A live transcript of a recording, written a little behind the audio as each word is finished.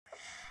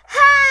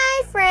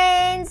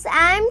friends,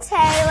 I'm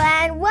Taylor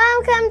and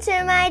welcome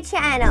to my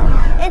channel.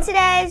 In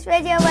today's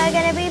video we're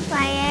going to be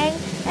playing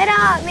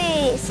Adopt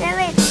Me, so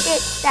let's get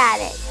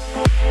started.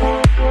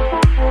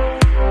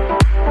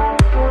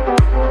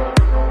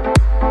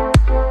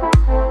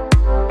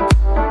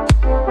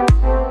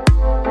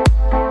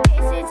 Okay,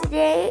 so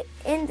today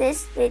in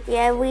this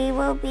video we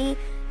will be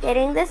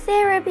getting the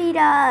therapy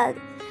dog.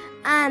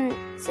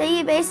 So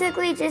you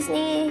basically just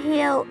need to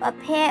heal a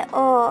pet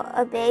or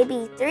a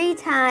baby 3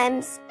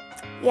 times,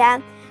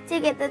 to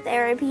get the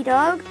therapy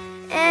dog.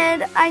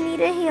 And I need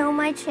to heal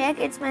my chick.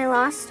 It's my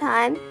last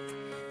time.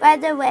 By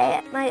the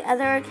way, my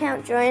other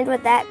account joined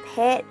with that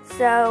pet,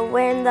 so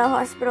when the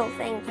hospital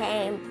thing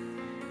came,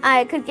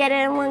 I could get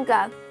it in one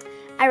go.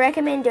 I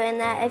recommend doing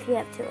that if you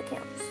have 2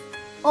 accounts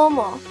or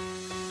more.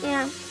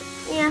 Yeah.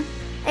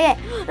 Okay,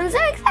 I'm so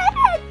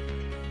excited.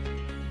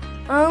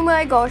 Oh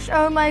my gosh,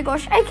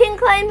 I can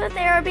claim the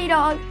therapy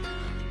dog.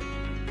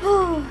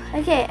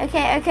 Okay.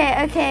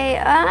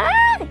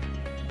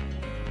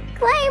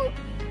 Claim.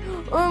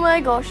 Oh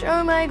my gosh.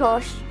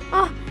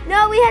 Oh,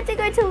 no, we have to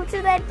go talk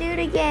to that dude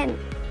again.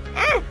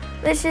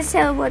 Let's just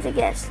teleport to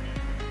guest.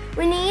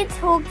 We need to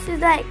talk to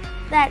that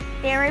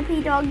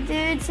therapy dog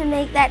dude to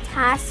make that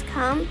task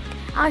come.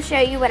 I'll show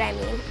you what I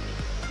mean.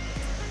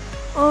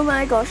 Oh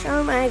my gosh.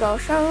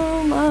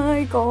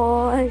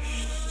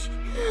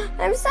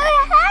 I'm so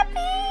happy!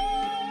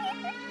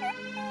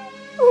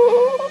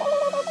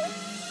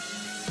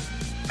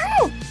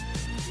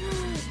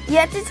 You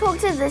have to talk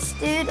to this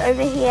dude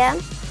over here,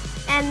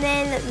 and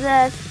then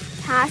the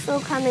task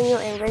will come in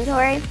your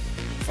inventory.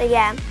 So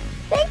yeah,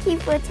 thank you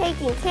for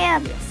taking care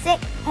of your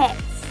sick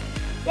pets.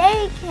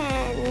 They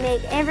can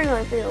make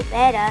everyone feel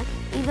better,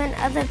 even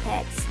other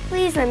pets.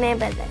 Please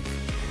remember this.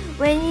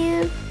 When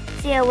you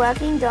see a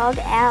working dog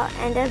out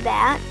and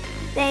about,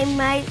 they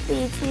might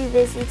be too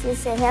busy to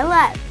say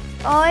hello.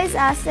 Always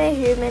ask the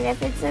human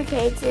if it's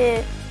okay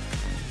to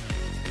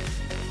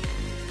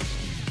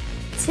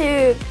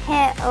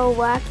pet a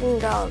working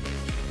dog.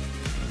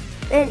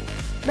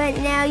 But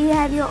now you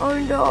have your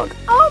own dog.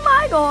 Oh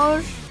my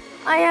gosh,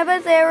 I have a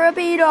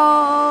therapy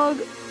dog.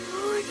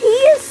 He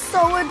is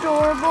so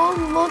adorable.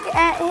 Look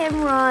at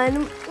him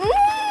run.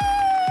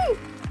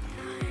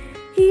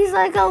 He's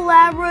like a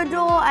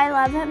Labrador. I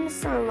love him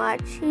so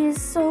much. He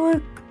is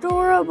so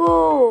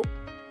adorable.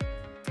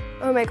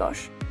 Oh my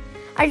gosh.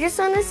 I just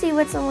want to see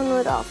what someone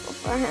would offer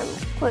for him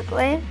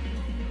quickly.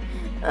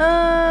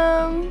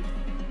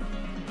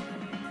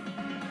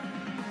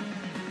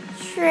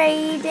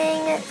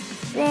 Trading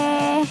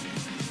there.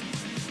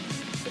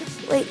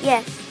 Wait,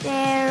 yes,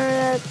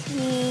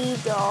 therapy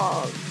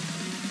dog.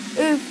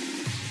 Oof.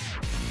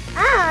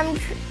 I'm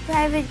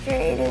private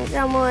trading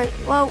someone.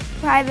 Well,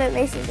 private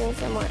messaging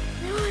someone.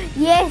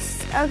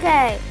 Yes,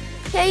 okay.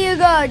 Here you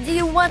go. Do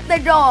you want the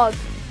dog?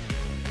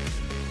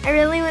 I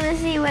really want to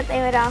see what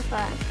they would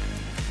offer.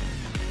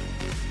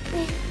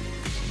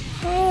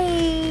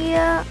 Hey,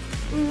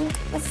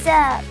 what's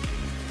up?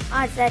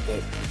 Oh, it's that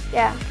dude.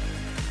 Yeah.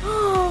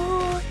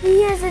 Oh,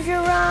 he has a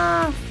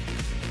giraffe.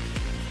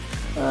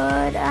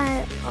 Could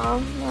I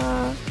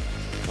offer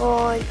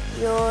for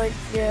your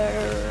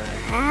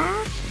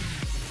giraffe?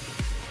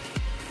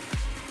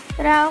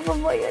 Could I offer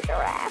for your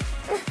giraffe?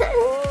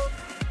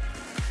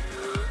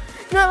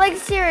 No, like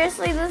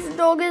seriously, this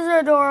dog is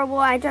adorable.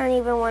 I don't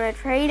even want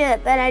to trade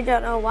it, but I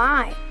don't know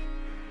why.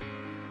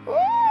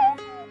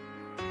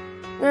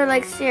 No,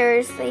 like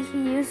seriously,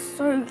 he is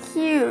so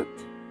cute.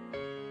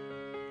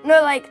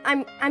 No, like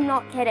I'm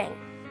not kidding.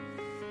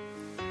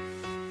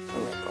 Oh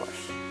my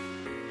gosh.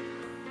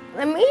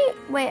 Let me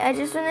wait. I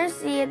just want to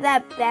see if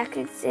that back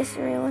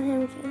accessory on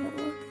him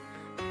can.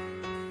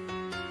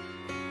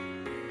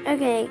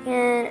 Okay,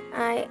 can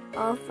I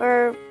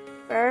offer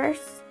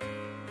first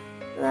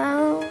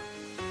though?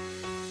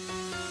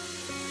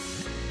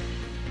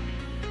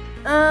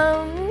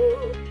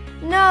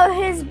 No,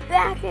 his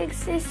back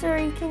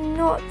accessory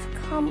cannot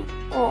come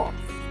off.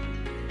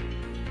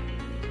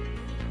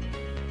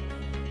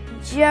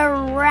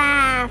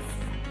 Giraffe.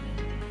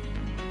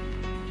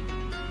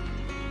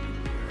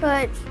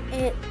 Put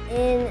it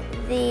in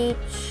the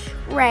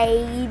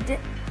trade.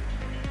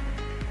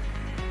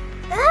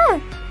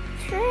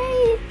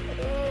 Trade.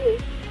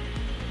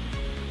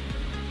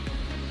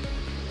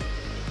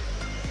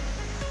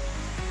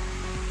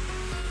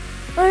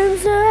 I'm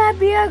so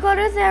happy I got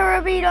a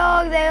therapy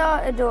dog. They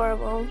are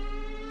adorable.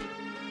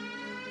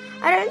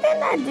 I don't think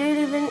that dude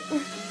even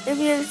if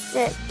you're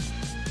sick.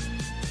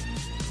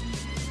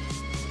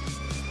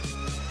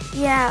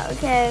 Yeah,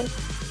 okay.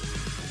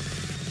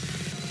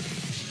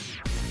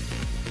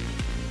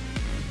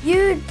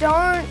 You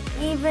don't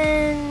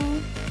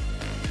even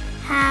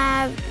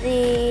have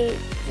the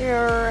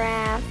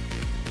giraffe.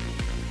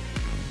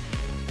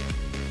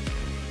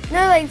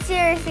 No, like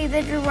seriously,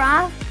 the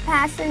giraffe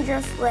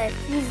passenger split.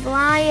 He's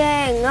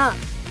lying.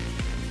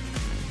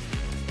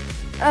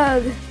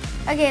 Ugh.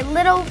 Okay,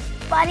 little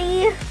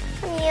buddy,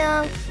 come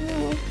here.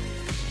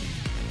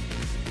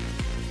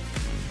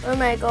 Oh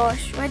my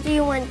gosh, what do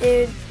you want,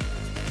 dude?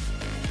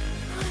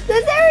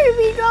 The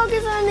therapy dog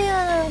is only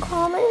an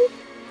uncommon.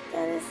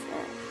 status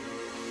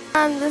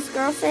set? This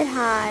girl said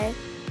hi.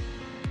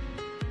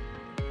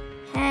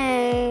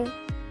 Hey.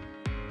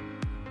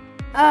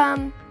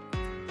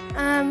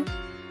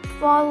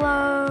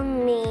 Follow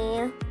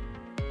me.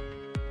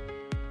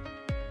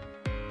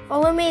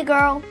 Follow me,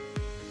 girl.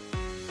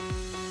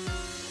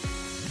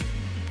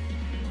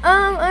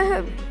 I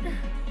hope.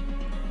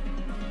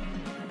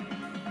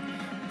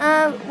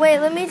 Wait,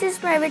 let me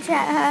just private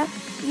chat her.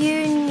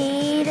 You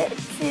need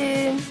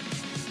to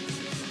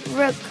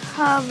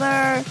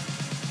recover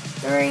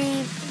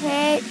 3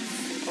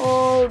 pets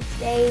or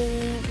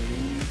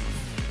babies.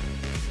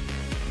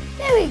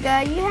 There we go.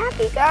 You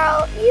happy,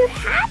 girl? You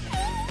happy?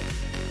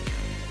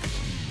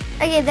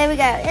 Okay, there we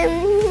go.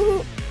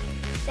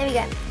 There we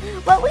go.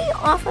 But we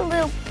offer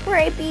little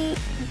preppy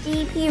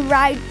DP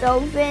ride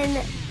dolphin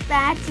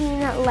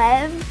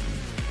 1311.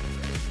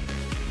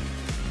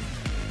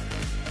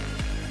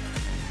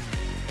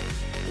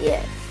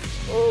 Yes.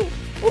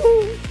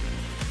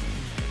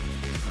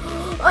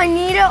 I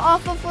need an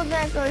offer for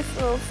that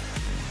ghost wolf.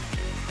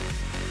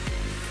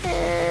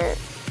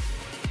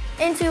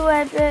 Into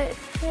what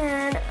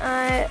can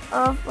I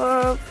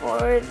offer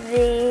for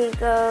the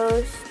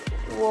ghost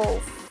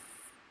wolf?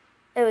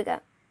 There we go.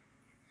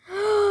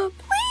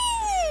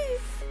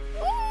 Please!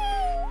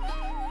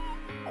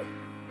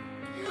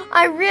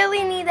 I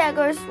really need that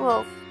ghost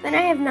wolf. Then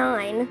I have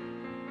 9.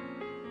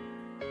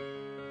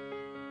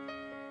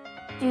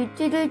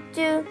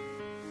 Do.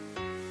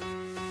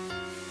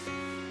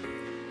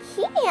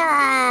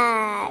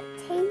 Here,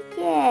 take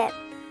it.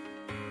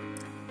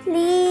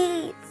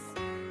 Please.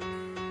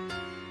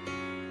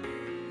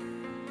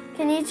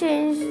 Can you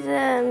change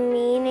the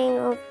meaning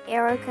of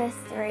Erica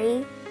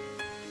 3?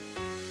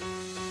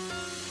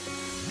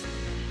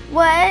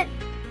 What?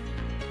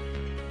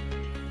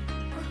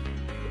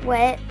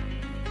 What?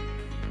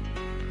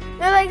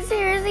 No, like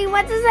seriously,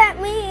 what does that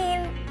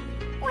mean?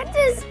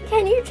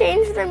 Can you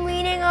change the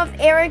meaning of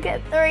Erica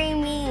 3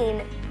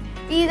 mean?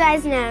 Do you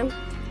guys know?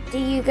 Do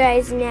you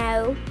guys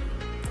know?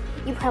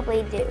 You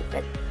probably do,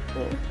 but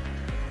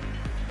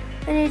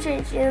can you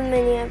change the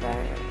minion?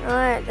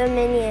 The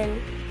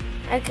minion.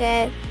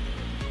 Okay.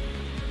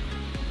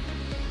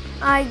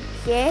 I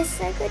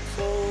guess I could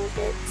change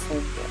it to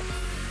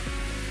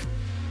this.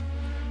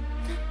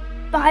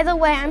 By the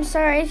way, I'm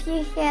sorry if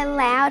you hear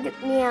loud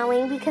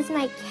meowing because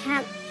my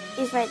cat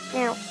is right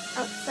now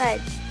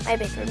outside my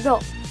bedroom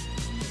door.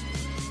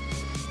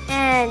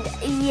 And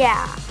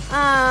yeah,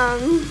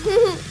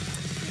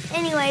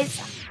 anyways,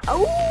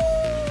 oh,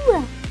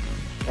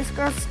 this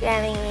girl's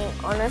scamming me.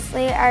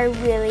 Honestly, I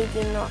really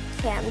do not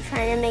care. I'm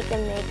trying to make a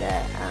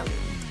mega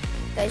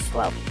ghost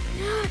wolf.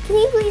 Can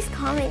you please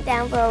comment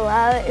down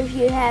below if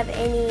you have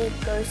any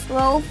ghost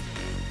wolf?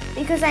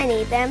 Because I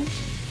need them.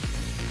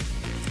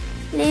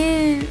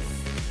 Please,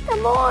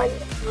 come on.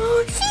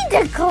 She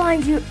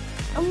declined you.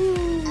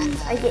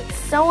 I get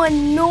so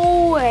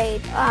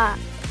annoyed.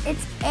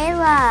 It's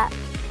Ella.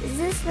 Is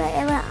this the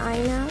Ella I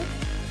know?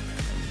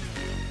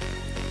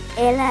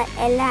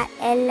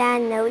 Ella,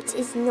 no it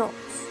is not.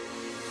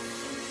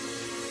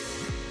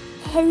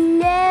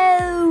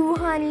 Hello,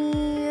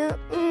 honey.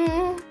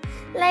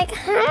 Like,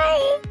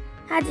 hi.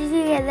 How did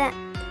you get that?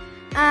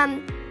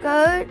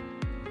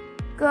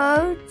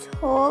 Go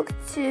talk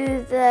to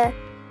the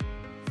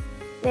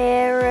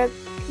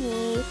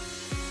therapy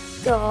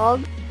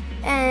dog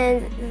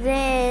and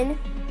then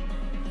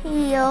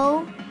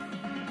heal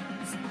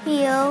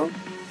heal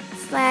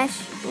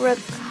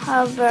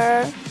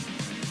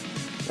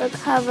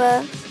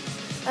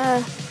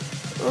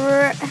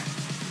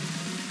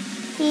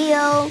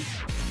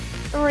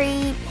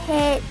 3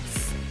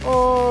 pets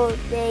or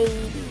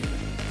babies.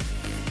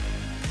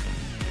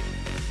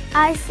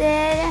 I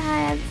said I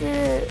have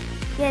to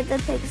get the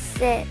pig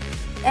set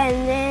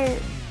and then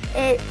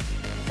it's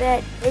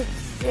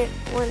sick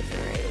once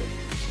already.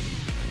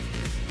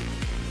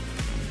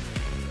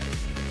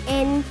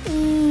 And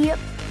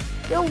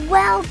you're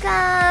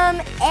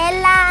welcome,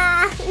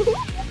 Ella.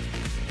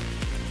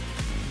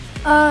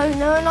 Oh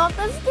no, not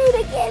this dude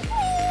again, please.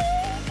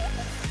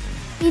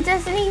 He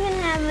doesn't even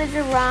have a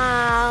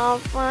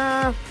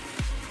giraffe.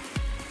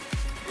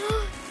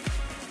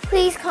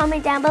 Please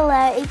comment down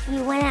below if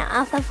you want an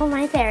offer for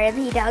my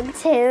therapy dog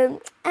too.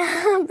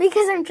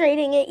 Because I'm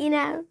trading it, you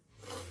know.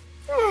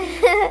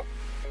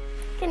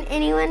 Can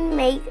anyone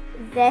make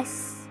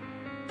this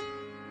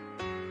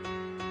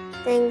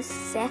thing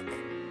sick?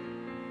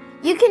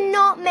 You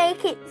cannot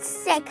make it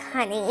sick,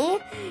 honey.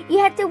 You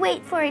have to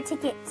wait for it to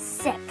get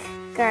sick,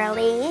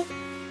 girly.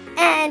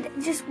 And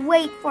just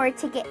wait for it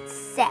to get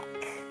sick.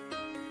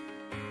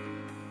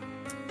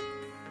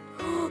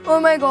 Oh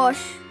my gosh.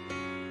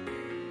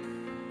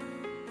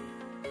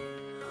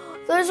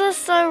 Those are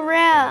so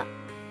rare.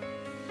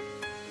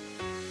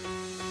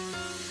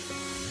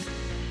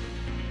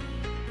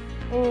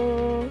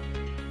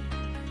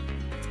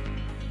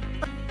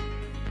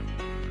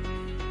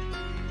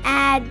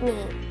 Add me.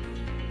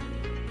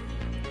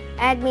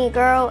 Add me,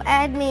 girl.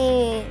 Add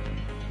me.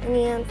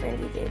 Any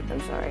unfriendly dude.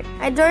 I'm sorry.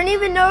 I don't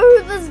even know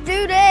who this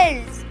dude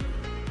is.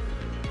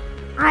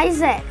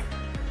 Isaac.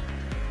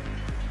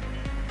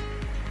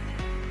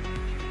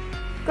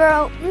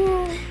 Girl,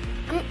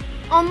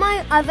 on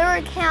my other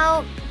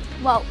account,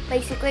 well,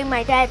 basically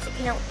my dad's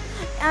account,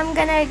 I'm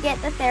gonna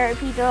get the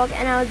therapy dog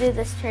and I'll do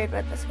this trade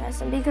with this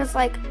person because,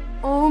 like,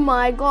 oh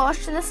my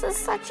gosh, this is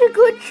such a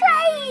good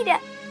trade.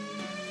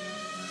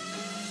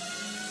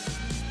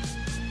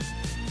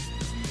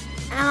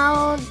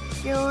 I'll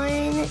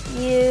join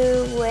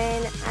you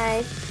when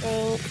I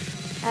think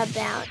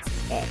about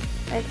it,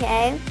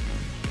 okay?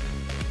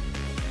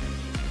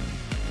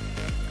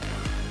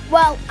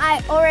 Well,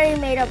 I already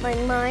made up my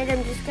mind.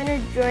 I'm just gonna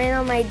join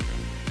on my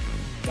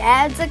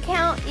dad's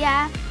account,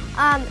 yeah.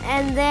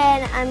 And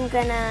then I'm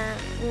gonna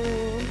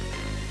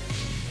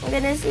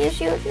see if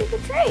she will do the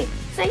trade.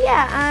 So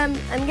yeah,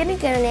 I'm gonna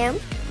go now.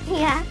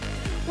 Yeah.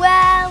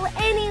 Well,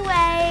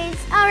 anyways,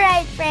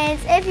 alright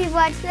friends, if you've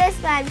watched this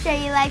one, I'm sure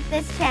you like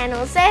this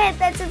channel, so hit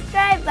that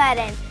subscribe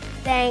button.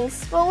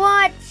 Thanks for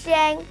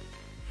watching.